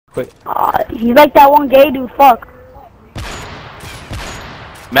Quick. He's like that one gay dude. Fuck.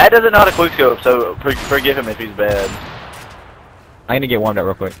 Matt doesn't know how to quickscope, so forgive him if he's bad. I'm gonna get warmed up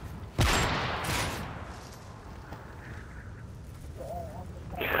real quick.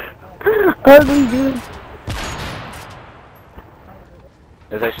 Ugly dude.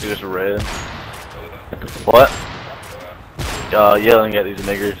 It's actually just red. What? Yelling at these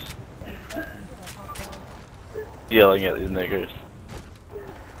niggers. Yelling at these niggers.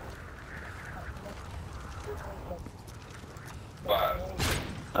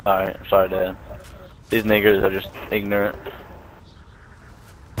 Alright, sorry Dad. These niggers are just ignorant.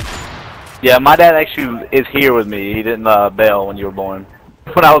 Yeah, my dad actually is here with me. He didn't bail when you were born.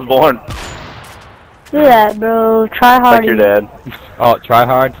 When I was born. Do that, bro. Try hard. Like your dad. Oh, try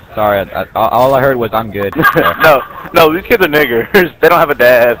hard? Sorry, all I heard was I'm good. No, these kids are niggers. They don't have a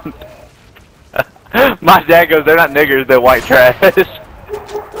dad. My dad goes, they're not niggers, they're white trash. Okay.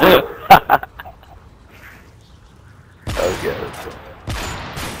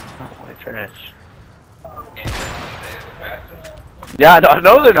 White trash. Yeah, I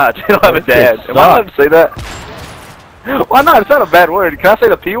know they're not. They don't have a dad. Am I allowed to say that? Why not? It's not a bad word. Can I say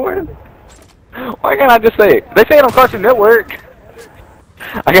the P word? Why can't I just say it? They say it on Cartoon Network.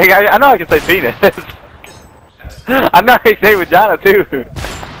 I know I can say penis. I know I can say vagina too.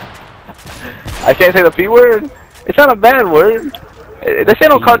 I can't say the P word? It's not a bad word. They say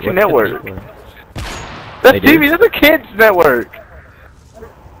it on Cartoon Network. That's TV, that's a kids network.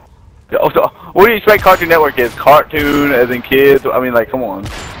 So, what do you expect Cartoon Network is? Cartoon as in kids? I mean, like, come on.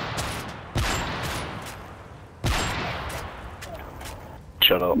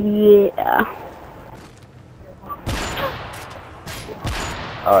 Shut up. Yeah.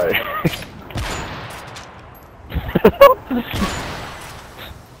 Alright.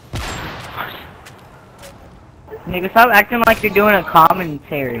 Nigga, stop acting like you're doing a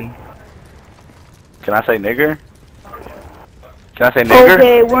commentary. Can I say nigger? Can I say nigger?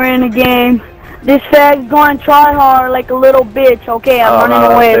 Okay, we're in a game. This fag's going to try hard like a little bitch. Okay, I'm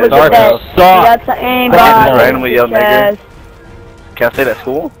running away. Look at that. That's an aimbot. Randomly yell nigger. Can I say that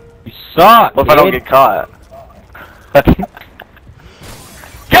school? You suck. What if I don't get caught?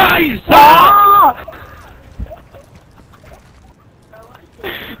 God, you suck!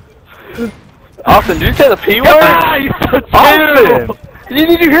 Austin, did you say the P word? Ah, you so terrible! Austin! Did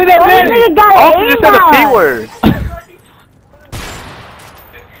you hear that, man? Austin just said the P word.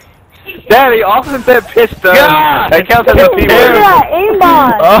 Daddy, Austin said piston. God, that counts as a P word.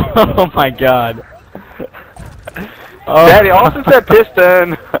 Aimbot. Oh my God. Oh. Daddy, Austin said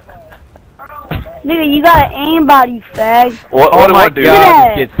piston. Nigga, you got an aimbot, you fag. What do I do?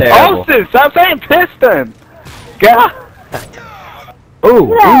 God, this kid's terrible. Austin, stop saying piston. God.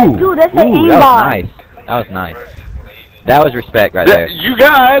 Ooh, Dude, that's an that aimbot. was nice. That was nice. That was respect right there. You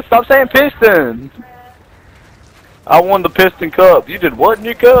guys, stop saying piston. I won the piston cup. You did what in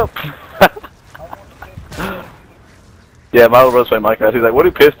your cup? Yeah, my little brother's playing Minecraft. He's like, what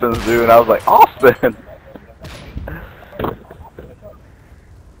do pistons do? And I was like, Austin.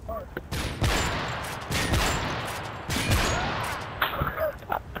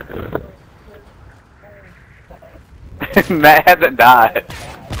 Matt hasn't died.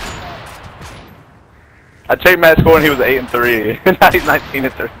 I checked Matt's score and he was 8-3. Now he's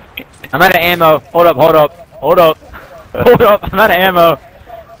 19-3. I'm out of ammo. Hold up. Hold up. I'm out of ammo.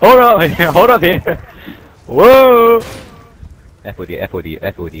 Hold up. Hold up here. Whoa. F with you.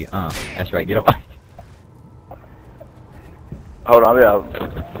 That's right. Get up. Hold on, yeah.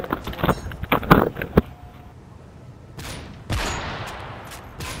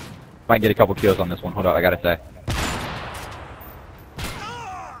 Might get a couple kills on this one. Hold up. I gotta say.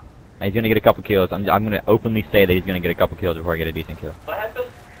 He's gonna get a couple kills. I'm gonna openly say that he's gonna get a couple kills before I get a decent kill. What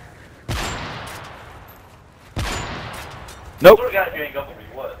happened? Nope. What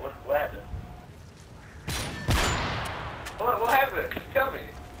happened? What happened? Tell me.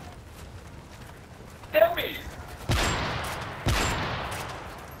 Tell me.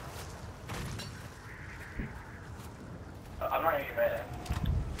 I'm not even mad.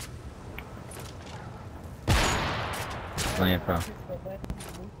 Playing pro.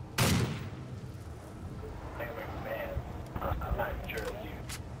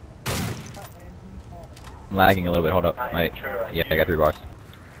 I'm lagging a little bit. Hold up. Wait. Yeah, I got 3 bars.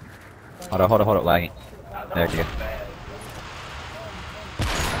 Hold up. Lagging. There you go.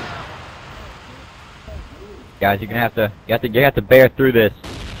 Guys, you're gonna have to. You have to bear through this.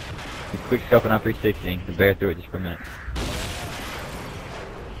 Quick scoping on 360 to bear through it just for a minute.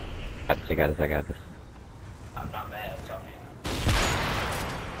 I got this. I'm not mad.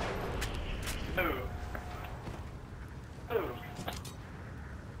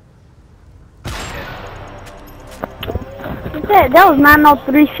 That was not no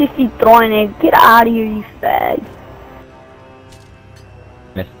 360 throwing it. Get out of here, you fag.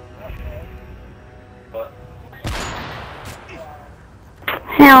 Miss.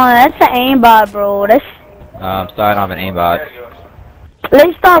 Hell, that's an aimbot, bro. That's. I'm sorry, I don't have an aimbot.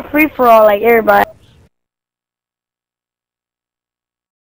 Let's start free for all, like everybody.